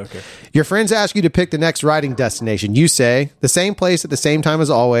 Yeah. Okay. Your friends ask you to pick the next riding destination. You say, the same place at the same time as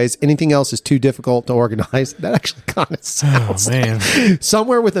always. Anything else is too difficult to organize. That actually kind of sounds. Oh, man.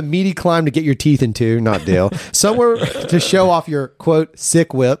 Somewhere with a meaty climb to get your teeth into. Not Dale. Somewhere to show off your, quote,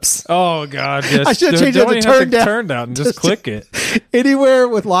 sick whips. Oh, God. Yes. I should have changed it to turn down. and just click it. Anywhere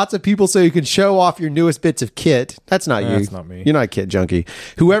with lots of people so you can show off your newest bits of kit. That's not you. That's not me. You're not a kit junkie.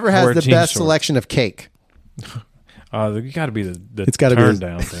 Whoever has Or a the jean best short. selection of cake. You got to be the It's gotta be turn the-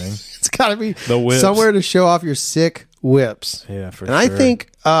 down thing. It's got to be The whips. somewhere to show off your sick whips. Yeah, for And sure. I think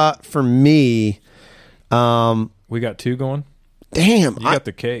for me, we got 2 going. damn, You got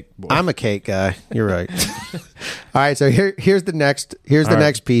the cake, boy. I'm a cake guy. You're right. All right, so here's the next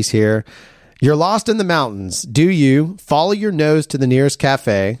next piece here. You're lost in the mountains. Do you follow your nose to the nearest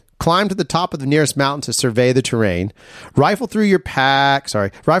cafe? Climb to the top of the nearest mountain to survey the terrain. Rifle through your pack for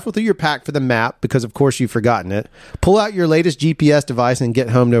the map because, of course, you've forgotten it. Pull out your latest GPS device and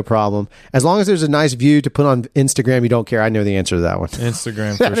get home no problem. As long as there's a nice view to put on Instagram, you don't care. I know the answer to that one.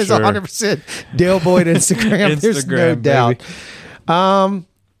 Instagram, That for is sure. 100% Dale Boyd Instagram. There's no Instagram, doubt. baby.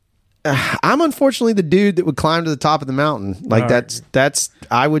 I'm unfortunately the dude that would climb to the top of the mountain. Like All that's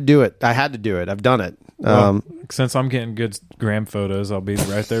I would do it. I had to do it. I've done it. Well, since I'm getting good gram photos, I'll be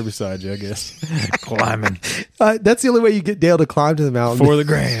right there beside you, I guess. Climbing That's the only way you get Dale to climb to the mountain. for the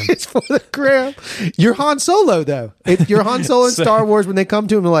gram. It's for the gram. You're Han Solo, though. You're Han Solo in Star Wars. When they come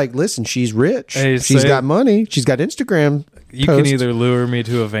to him, they're like, listen, she's rich. Hey, She's say- got money. She's got Instagram. You posts. can either lure me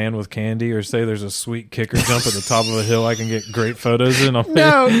to a van with candy or say there's a sweet kicker jump at the top of a hill I can get great photos in. No,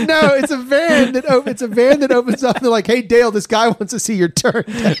 it's a van that opens up. And they're like, hey, Dale, this guy wants to see your turn.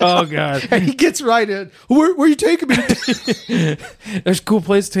 Oh, God. And he gets right in. Where are you taking me? There's a cool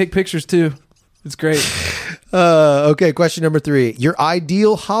place to take pictures, too. It's great. Okay, question number 3. Your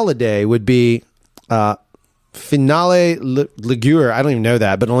ideal holiday would be Finale Ligure. I don't even know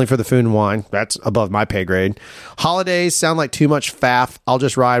that, but only for the food and wine. That's above my pay grade. Holidays sound like too much faff. I'll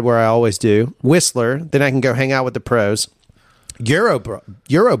just ride where I always do. Whistler. Then I can go hang out with the pros.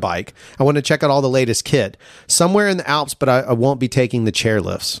 Eurobike. I want to check out all the latest kit. Somewhere in the Alps, but I won't be taking the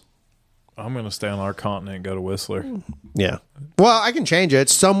chairlifts. I'm going to stay on our continent and go to Whistler. Yeah. Well, I can change it.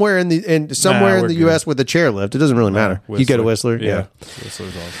 Somewhere in the we're good. US with the chairlift. It doesn't really matter. You go to Whistler. Yeah.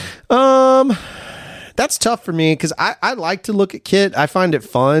 Whistler's awesome. That's tough for me because I like to look at kit. I find it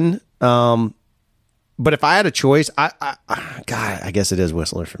fun. But if I had a choice, I guess it is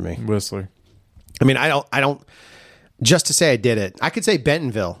Whistler for me. Whistler. I mean, I don't. Just to say I did it, I could say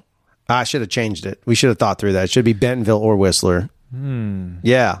Bentonville. I should have changed it. We should have thought through that. It should be Bentonville or Whistler.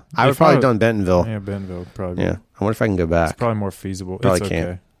 Yeah, I would probably done Bentonville. Yeah, Bentonville probably. Yeah, I wonder if I can go back. Probably more feasible. Probably It's can't.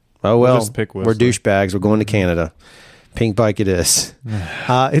 okay. Oh well, just pick we're Whistler. douchebags. We're going to Canada. Pink bike it is.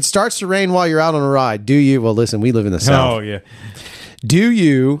 It starts to rain while you're out on a ride. Do you? Well, listen, we live in the South. Oh, yeah. Do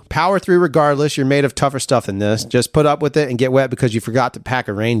you power through regardless? You're made of tougher stuff than this. Just put up with it and get wet because you forgot to pack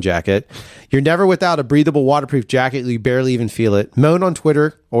a rain jacket. You're never without a breathable waterproof jacket. You barely even feel it. Moan on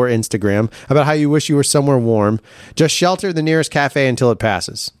Twitter or Instagram about how you wish you were somewhere warm. Just shelter the nearest cafe until it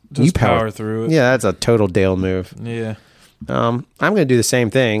passes. Just you power through it. Yeah, that's a total Dale move. Yeah. I'm going to do the same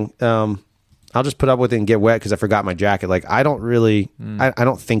thing. I'll just put up with it and get wet because I forgot my jacket. Like, I don't really, I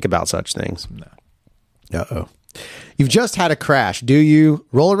don't think about such things. No. Uh-oh. You've just had a crash. Do you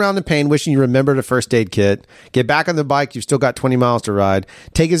roll around in pain wishing you remembered a first aid kit? Get back on the bike. You've still got 20 miles to ride.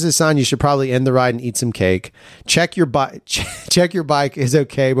 Take as a sign you should probably end the ride and eat some cake. Check your bike is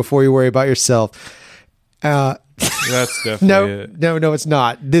okay before you worry about yourself. That's definitely it. No, it's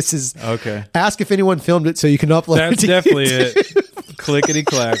not. This is Okay. Ask if anyone filmed it so you can upload it. That's to definitely YouTube. it. Clickety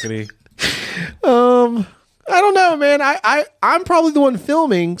clackety. I don't know, man. I'm probably the one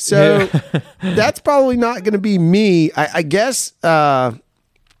filming, so that's probably not going to be me. I guess. Damn,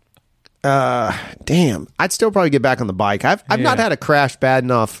 I'd still probably get back on the bike. I've not had a crash bad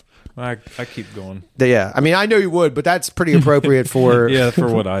enough. I keep going. Yeah, I mean, I know you would, but that's pretty appropriate for. Yeah, for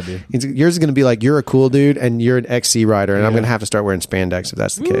what I do. Yours is going to be like you're a cool dude and you're an XC rider, and I'm going to have to start wearing spandex if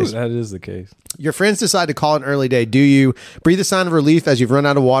that's the Ooh, case. that is the case. Your friends decide to call it an early day. Do you breathe a sign of relief as you've run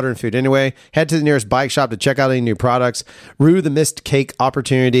out of water and food anyway? Head to the nearest bike shop to check out any new products. Rue the missed cake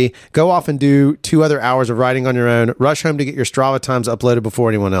opportunity. Go off and do 2 other hours of riding on your own. Rush home to get your Strava times uploaded before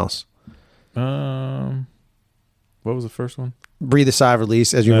anyone else. What was the first one? Breathe a sigh of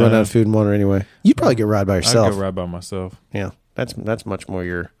release as you run out of food and water anyway. You'd probably go ride by yourself. I'd go ride by myself. Yeah, that's much more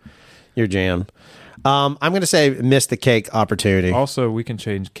your jam. I'm going to say miss the cake opportunity. Also, we can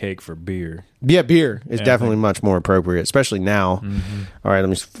change cake for beer. Yeah, beer is Yeah, definitely much more appropriate, especially now. All right, let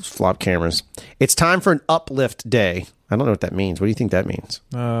me flop cameras. It's time for an uplift day. I don't know what that means. What do you think that means?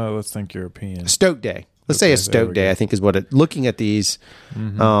 Let's think European. Stoke day. Let's say a there Stoke we day, go. I think is what it, looking at these.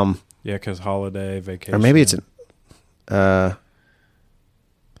 Yeah, because holiday, vacation. Or maybe it's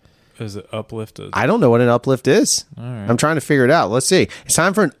Is it uplifted? I don't know what an uplift is. All right. I'm trying to figure it out. Let's see. It's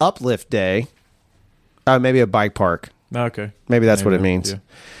time for an uplift day. Maybe a bike park. Okay. Maybe that's what it means.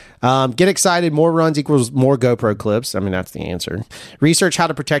 Yeah. Get excited. More runs equals more GoPro clips. I mean, that's the answer. Research how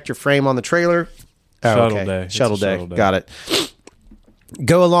to protect your frame on the trailer. Shuttle day. It's Shuttle a day. shuttle day. Got it.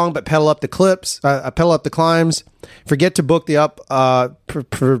 Go along, but pedal up the clips. Pedal up the climbs. Forget to book the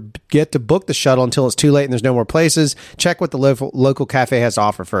forget to book the shuttle until it's too late and there's no more places. Check what the local cafe has to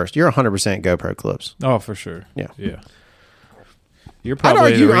offer first. You're 100% GoPro clips. Oh, for sure. Yeah. Yeah. You're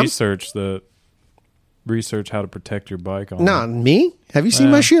probably argue the I'm- research how to protect your bike on. Nah, me? Have you seen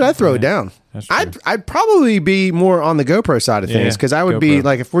my shoot? I throw it down. That's true. I'd probably be more on the GoPro side of things because I would be GoPro.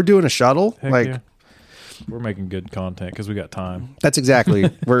 like, if we're doing a shuttle, Heck like yeah. We're making good content because we got time. that's exactly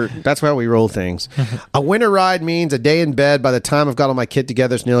that's how we roll things. A winter ride means a day in bed. By the time I've got all my kit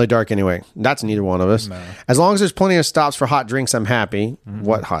together, it's nearly dark anyway. That's neither one of us. No. As long as there's plenty of stops for hot drinks, I'm happy.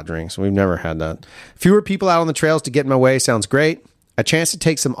 What hot drinks? We've never had that. Fewer people out on the trails to get in my way sounds great. A chance to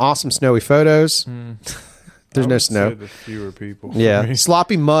take some awesome snowy photos. There's I no would snow. say the fewer people. for Yeah, me.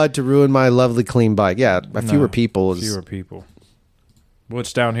 sloppy mud to ruin my lovely clean bike. Yeah, fewer people is. Fewer people.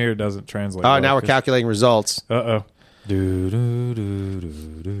 Which down here doesn't translate. Oh, now we're calculating results. Uh-oh.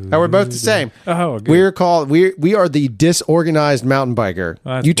 Now we're both the same. Oh, good. We are the disorganized mountain biker.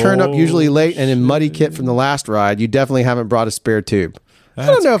 That's You turned up usually late and in muddy kit from the last ride. You definitely haven't brought a spare tube. I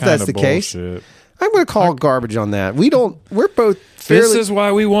don't know if that's the case. Bullshit. I'm going to call garbage on that. We're both fairly. This is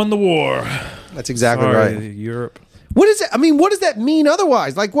why we won the war. That's exactly Sorry, right. Europe. What is it? I mean, what does that mean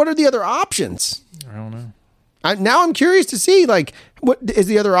otherwise? Like, what are the other options? I don't know. Now I'm curious to see, like, what is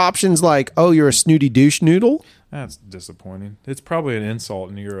the other options? Like, oh, you're a snooty douche noodle. That's disappointing. It's probably an insult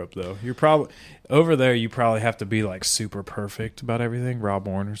in Europe, though. You're probably over there. You probably have to be like super perfect about everything, Rob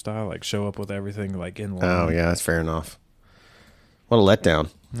Warner style. Like show up with everything like in line. Oh yeah, that's fair enough. What a letdown.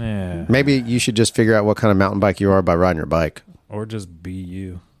 Yeah. Maybe you should just figure out what kind of mountain bike you are by riding your bike. Or just be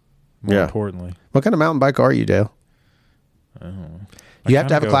you. More Yeah. importantly, What kind of mountain bike are you, Dale? You have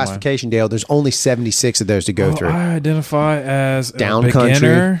to have a kinda go classification, Dale. There's only 76 of those to go through. I identify as Down a country.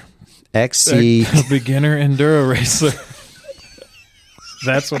 beginner, XC. a beginner enduro racer.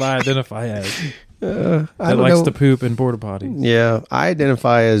 That's what I identify as. That don't likes know. to poop in porta potties. Yeah, I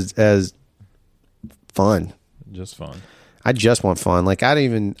identify as fun. Just fun. I just want fun. Like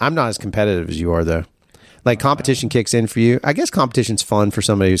I'm not as competitive as you are though. Like competition kicks in for you. I guess competition's fun for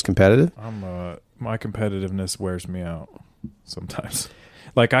somebody who's competitive. My competitiveness wears me out sometimes.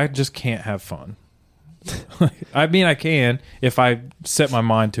 Like I just can't have fun. I mean, I can if I set my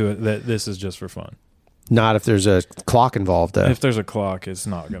mind to it that this is just for fun. Not if there's a clock involved though. If there's a clock, it's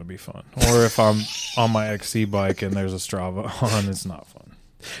not going to be fun. Or if I'm on my XC bike and there's a Strava on, it's not fun.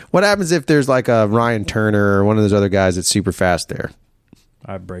 What happens if there's like a Ryan Turner or one of those other guys that's super fast there?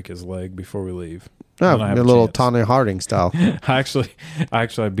 I break his leg before we leave. Oh, Then I have a a little chance. Tony Harding style. I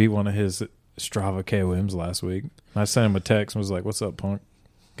actually beat one of his Strava KOMs last week. I sent him a text and was like, "What's up, punk?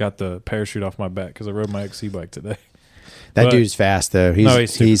 Got the parachute off my back because I rode my XC bike today." That But- dude's fast though.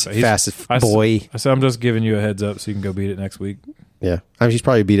 He's super fast as I s- boy. I said, "I'm just giving you a heads up so you can go beat it next week." Yeah, I mean, he's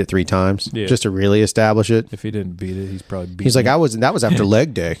probably beat it 3 times Yeah. just to really establish it. If he didn't beat it, he's probably beating He's like, it. that was after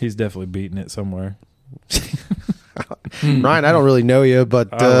leg day. He's definitely beating it somewhere. Ryan, I don't really know you, but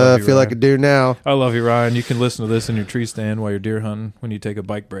I love I you, feel like I Ryan. do now. I love you, Ryan. You can listen to this in your tree stand while you're deer hunting when you take a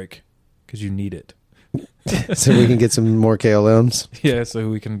bike break because you need it. So we can get some more KLMs. Yeah,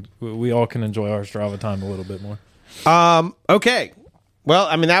 so we all can enjoy our Strava time a little bit more. Okay. Well,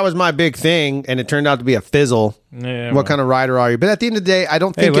 I mean, that was my big thing, and it turned out to be a fizzle. Yeah. What kind of rider are you? But at the end of the day, I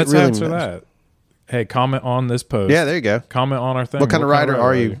don't Hey, think let's it really answer matters. that. Hey, comment on this post. Yeah, there you go. Comment on our thing. What kind of rider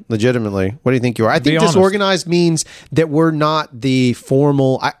are you, legitimately? What do you think you are? I Be think honest. disorganized means that we're not the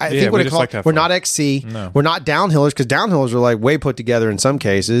formal. I Yeah, think what we it just call, like to have we're fun. not XC. No. We're not downhillers because downhillers are like way put together in some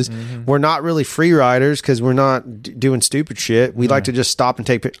cases. We're not really free riders because we're not doing stupid shit. We like to just stop and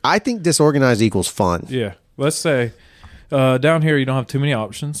take pictures. I think disorganized equals fun. Yeah. Let's say down here you don't have too many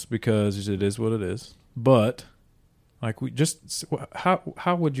options because it is what it is. But like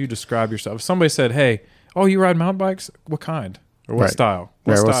how would you describe yourself? If somebody said, "Hey, oh, you ride mountain bikes? What kind or what Right. style?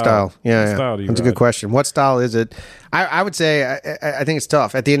 What style? Yeah, What yeah. style do you That's a ride?" good question. What style is it? I would say I think it's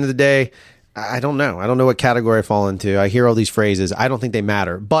tough. At the end of the day, I don't know. I don't know what category I fall into. I hear all these phrases. I don't think they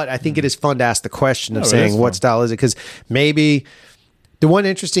matter. But I think it is fun to ask the question of No, it saying, is what fun. style is it? Because maybe the one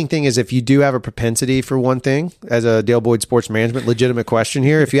interesting thing is if you do have a propensity for one thing, as a Dale Boyd Sports Management legitimate question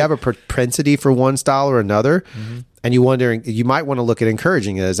here, if you have a propensity for one style or another, and you might want to look at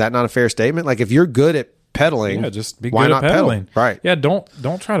encouraging it. Is that not a fair statement? Like if you're good at pedaling. Yeah, just be why good not at pedaling. pedal? Right. Yeah, don't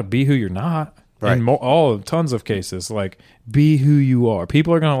try to be who you're not. Right. In tons of cases, like be who you are.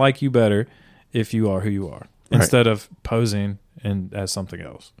 People are going to like you better if you are who you are instead of posing as something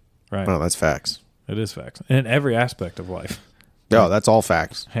else. Right. Oh, that's facts. It is facts in every aspect of life. No, that's all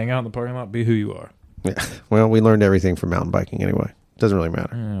facts. Hang out in the parking lot, be who you are. Yeah. Well, we learned everything from mountain biking anyway. Doesn't really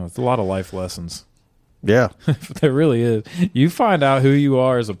matter. Yeah, it's a lot of life lessons. Yeah. There really is. You find out who you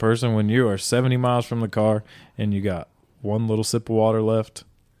are as a person when you are 70 miles from the car and you got one little sip of water left.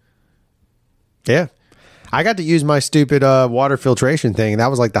 Yeah. I got to use my stupid water filtration thing, and that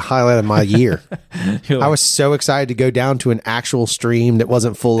was like the highlight of my year. You're I was so excited to go down to an actual stream that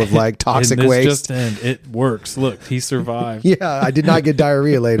wasn't full of like toxic and this waste. just it works. Look, he survived. Yeah, I did not get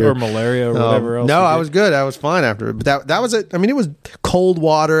diarrhea later. Or malaria or whatever else. No, you I get. was good. I was fine after it. But that was it. I mean, it was cold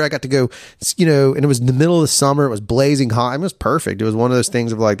water. I got to go, and it was in the middle of the summer. It was blazing hot. It was perfect. It was one of those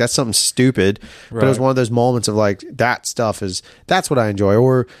things of like, that's something stupid. But it was Right. one of those moments of like, that's what I enjoy.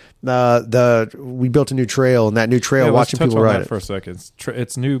 Or we built a new trail, and that new trail, Yeah, let's watching touch people on ride that it. for a second.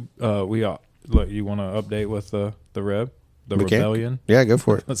 It's new. Look, you want to update with the Reb, the We can? Rebellion? Yeah, go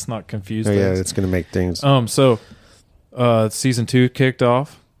for it. Let's not confuse Oh, yeah, things. it's going to make things. So, season 2 kicked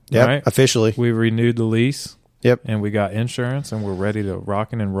off. Yep, right? officially. We renewed the lease. Yep. And we got insurance, and we're ready to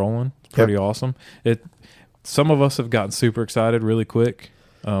rocking and rolling. It's pretty awesome. Some of us have gotten super excited really quick.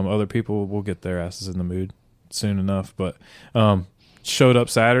 Other people will get their asses in the mood soon enough. But showed up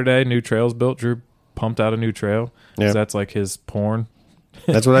Saturday, new trails built. Drew pumped out a new trail. Yeah. That's like his porn.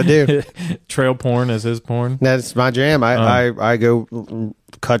 That's what I do. Trail porn is his porn. That's my jam. I go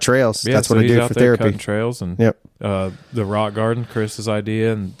cut trails. Yeah, That's so what I he's do out for there therapy. cutting trails and Yep. the rock garden, Chris's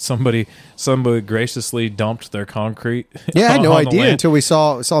idea, and somebody graciously dumped their concrete. Yeah, I had no on the idea land. until we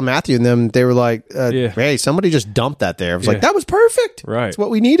saw Matthew and them. They were like, Yeah. "Hey, somebody just dumped that there." I was Yeah. like, "That was perfect. Right. That's what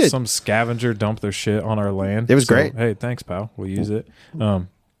we needed." Some scavenger dumped their shit on our land. It was So, great. Hey, thanks, pal. We'll use it.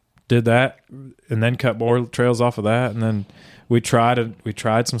 Did that, and then cut more trails off of that, and then we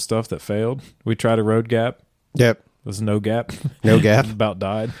tried some stuff that failed. We tried a road gap. Yep. There's no gap. No gap. About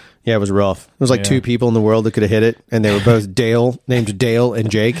died. Yeah, it was rough. There was like Yeah. 2 people in the world that could have hit it, and they were both named Dale and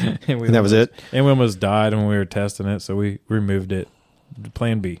Jake, and that was it. And we almost died when we were testing it, so we removed it.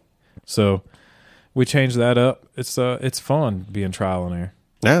 Plan B. So we changed that up. It's fun being trial and error.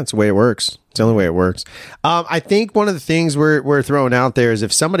 Yeah, that's the way it works. It's the only way it works. I think one of the things we're throwing out there is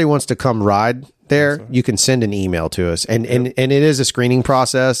if somebody wants to come ride there, you can send an email to us, and it is a screening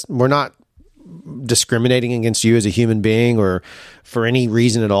process. We're not discriminating against you as a human being or for any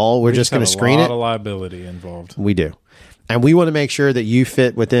reason at all. We're just going to screen a it. lot of liability involved. We do. And we want to make sure that you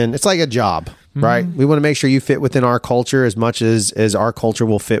fit within, it's like a job, right? We want to make sure you fit within our culture as much as our culture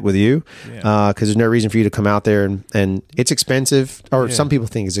will fit with you. Because there's no reason for you to come out there and it's expensive, or some people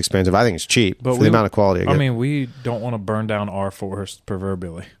think it's expensive. I think it's cheap for the amount of quality I get. I mean, we don't want to burn down our forest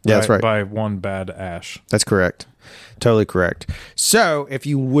proverbially. Yeah, that's right. By one bad ash. That's correct. Totally correct. So if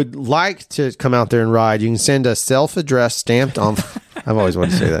you would like to come out there and ride, you can send a self-addressed stamped on. I've always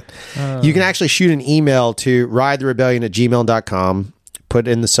wanted to say that. You can actually shoot an email to ridetherebellion@gmail.com. Put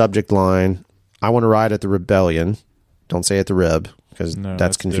in the subject line, I want to ride at the Rebellion. Don't say at the Reb, because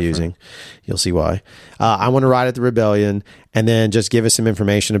that's confusing. You'll see why. I want to ride at the Rebellion, and then just give us some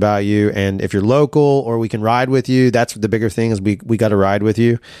information about you. And if you're local or we can ride with you, that's the bigger thing is we got to ride with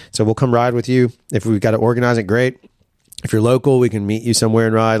you. So we'll come ride with you. If we've got to organize it, great. If you're local, we can meet you somewhere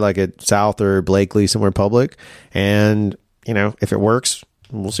and ride, like at South or Blakely, somewhere public. And, if it works,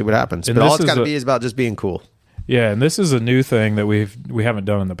 we'll see what happens. And but all this it's got to is be is about just being cool. Yeah, and this is a new thing that we haven't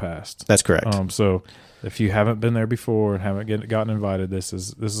done in the past. That's correct. So if you haven't been there before and haven't gotten invited, this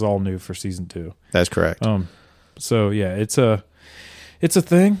is all new for season 2. That's correct. So yeah, it's a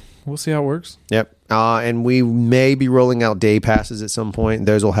thing. We'll see how it works. Yep. And we may be rolling out day passes at some point.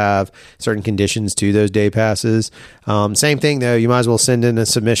 Those will have certain conditions to those day passes. Same thing though. You might as well send in a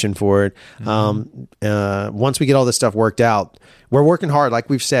submission for it. Once we get all this stuff worked out, we're working hard. Like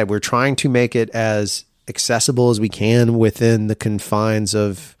we've said, we're trying to make it as accessible as we can within the confines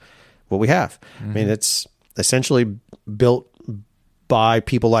of what we have. I mean, it's essentially built by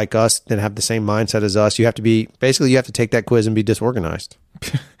people like us that have the same mindset as us. You have to take that quiz and be disorganized.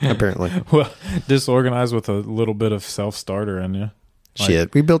 Apparently. Well, disorganized with a little bit of self-starter in you.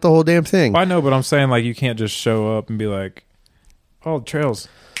 Shit, we built the whole damn thing. I know, but I'm saying like you can't just show up and be like, "Oh, the trail's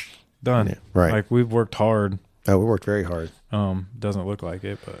done." Yeah, right. Like we've worked hard. Oh, we worked very hard. Doesn't look like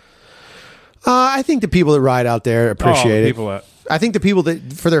it, but I think the people that ride out there appreciate it. People that I think the people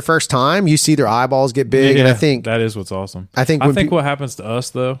that for their first time, you see their eyeballs get big. And I think that is what's awesome. I think what happens to us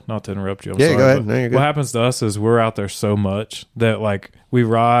though, not to interrupt you. I'm sorry, go ahead. but No, you're good. What happens to us is we're out there so much that like we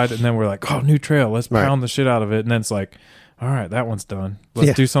ride and then we're like, oh, new trail, let's pound the shit out of it, and then it's like, all right, that one's done.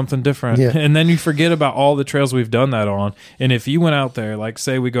 Let's do something different. Yeah. And then you forget about all the trails we've done that on. And if you went out there, like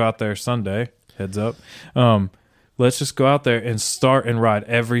say we go out there Sunday, heads up, let's just go out there and start and ride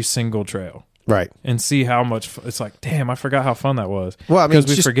every single trail. Right. And see how much it's like, damn, I forgot how fun that was. Well, I mean,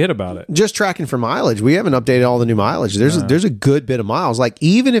 because we forget about it. Just tracking for mileage. We haven't updated all the new mileage. There's a good bit of miles. Like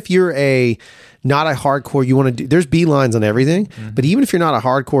even if you're not a hardcore, you want to do, there's B lines on everything. But even if you're not a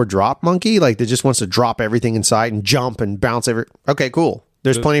hardcore drop monkey, like that just wants to drop everything in sight and jump and bounce okay, cool.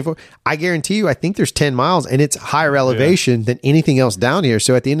 There's plenty for. I guarantee you, I think there's 10 miles and it's higher elevation than anything else down here.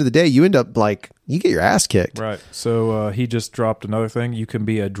 So at the end of the day, you end up like, you get your ass kicked. Right. So he just dropped another thing. You can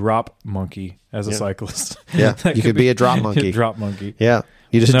be a drop monkey as a cyclist. Yeah. You could be a drop monkey. A drop monkey. Yeah.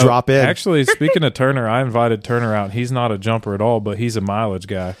 You just drop in. Actually, speaking of Turner, I invited Turner out. He's not a jumper at all, but he's a mileage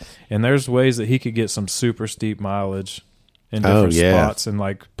guy. And there's ways that he could get some super steep mileage in different spots and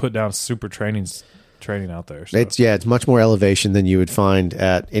like put down super training out there. So. It's much more elevation than you would find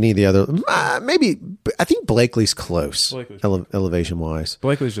at any of the other. Maybe I think Blakely's close elevation wise.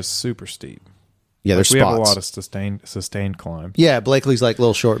 Blakely's just super steep. Yeah, there's we spots. have a lot of sustained climb. Yeah, Blakely's like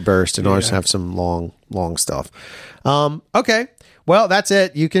little short bursts, and ours have some long stuff. Okay, well that's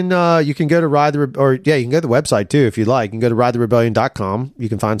it. You can go to you can go to the website too if you'd like. You can go to ridetherebellion.com. You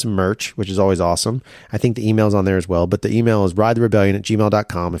can find some merch, which is always awesome. I think the email's on there as well, but the email is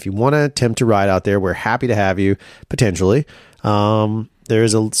ridetherebellion@gmail.com. If you want to attempt to ride out there, we're happy to have you potentially. There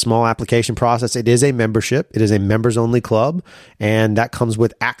is a small application process. It is a membership. It is a members only club, and that comes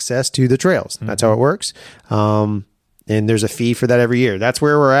with access to the trails. That's how it works. And there's a fee for that every year. That's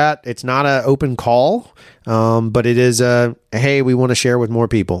where we're at. It's not an open call, but it is hey, we want to share with more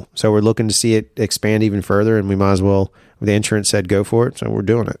people. So we're looking to see it expand even further, and we might as well. The insurance said go for it, so we're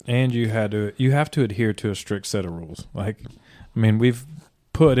doing it. And you have to adhere to a strict set of rules. Like, I mean, we've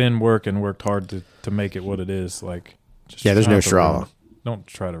put in work and worked hard to make it what it is. Like, just there's no Strava. Don't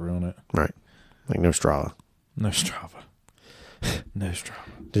try to ruin it. Right. Like no Strava. No Strava. No Strava.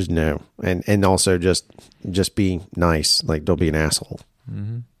 There's no. And also just be nice. Like don't be an asshole.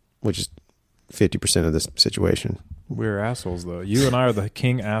 Which is 50% of this situation. We're assholes though. You and I are the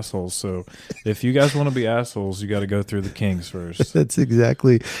king assholes. So if you guys want to be assholes, you got to go through the kings first. That's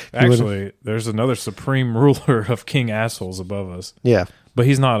exactly. Actually, there's another supreme ruler of king assholes above us. Yeah. But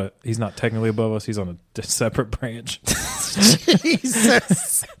he's not technically above us. He's on a separate branch.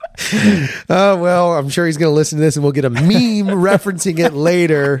 Jesus. Oh, well, I'm sure he's going to listen to this and we'll get a meme referencing it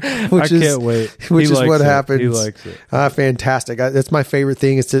later. I can't wait. Which is what happens. He likes it. Fantastic. That's my favorite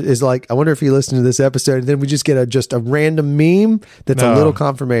thing is like, I wonder if he listened to this episode and then we just get just a random meme that's a little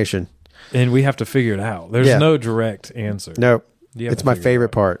confirmation. And we have to figure it out. There's no direct answer. No. It's my favorite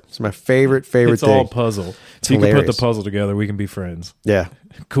part. It's my favorite it's thing. It's all puzzle. So you can put the puzzle together. We can be friends. Yeah.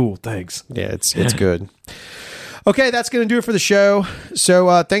 Cool. Thanks. Yeah, it's good. Okay, that's going to do it for the show.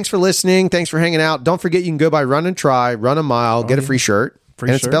 So thanks for listening. Thanks for hanging out. Don't forget you can go by Run and Try, run a mile, get a free shirt.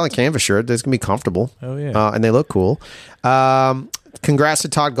 It's a Bell and Canvas shirt. That's going to be comfortable. Oh, yeah. And they look cool. Congrats to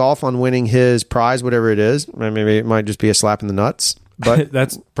Todd Golf on winning his prize, whatever it is. Maybe it might just be a slap in the nuts. But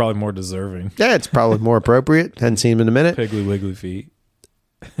that's probably more deserving. Yeah, it's probably more appropriate. Hadn't seen him in a minute. Piggly Wiggly feet.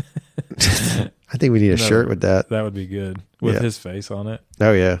 I think we need a shirt with that. That would be good. With his face on it.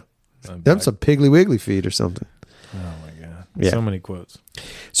 Oh, yeah. Them some Piggly Wiggly feet or something. Oh, my God. Yeah. So many quotes.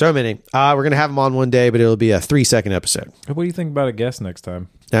 So many. We're going to have them on one day, but it'll be a 3-second episode. What do you think about a guest next time?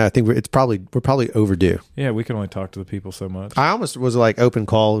 I think we're probably overdue. Yeah, we can only talk to the people so much. I almost was like open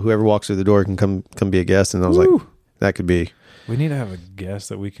call. Whoever walks through the door can come be a guest. And I was like, that could be. We need to have a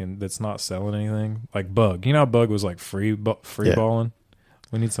guest that's not selling anything. Like Bug. You know how Bug was like free balling?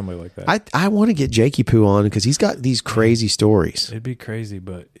 We need somebody like that. I want to get Jakey Poo on because he's got these crazy stories. It'd be crazy,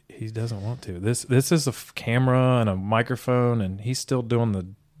 but he doesn't want to. This is a camera and a microphone, and he's still doing the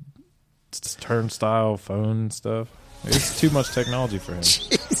turnstile phone stuff. It's too much technology for him.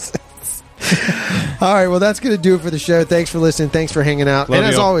 Jesus. All right, well, that's going to do it for the show. Thanks for listening. Thanks for hanging out. And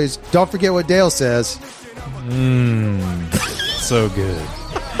as always, don't forget what Dale says. So good.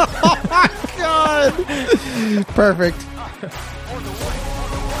 Oh, my God. Perfect.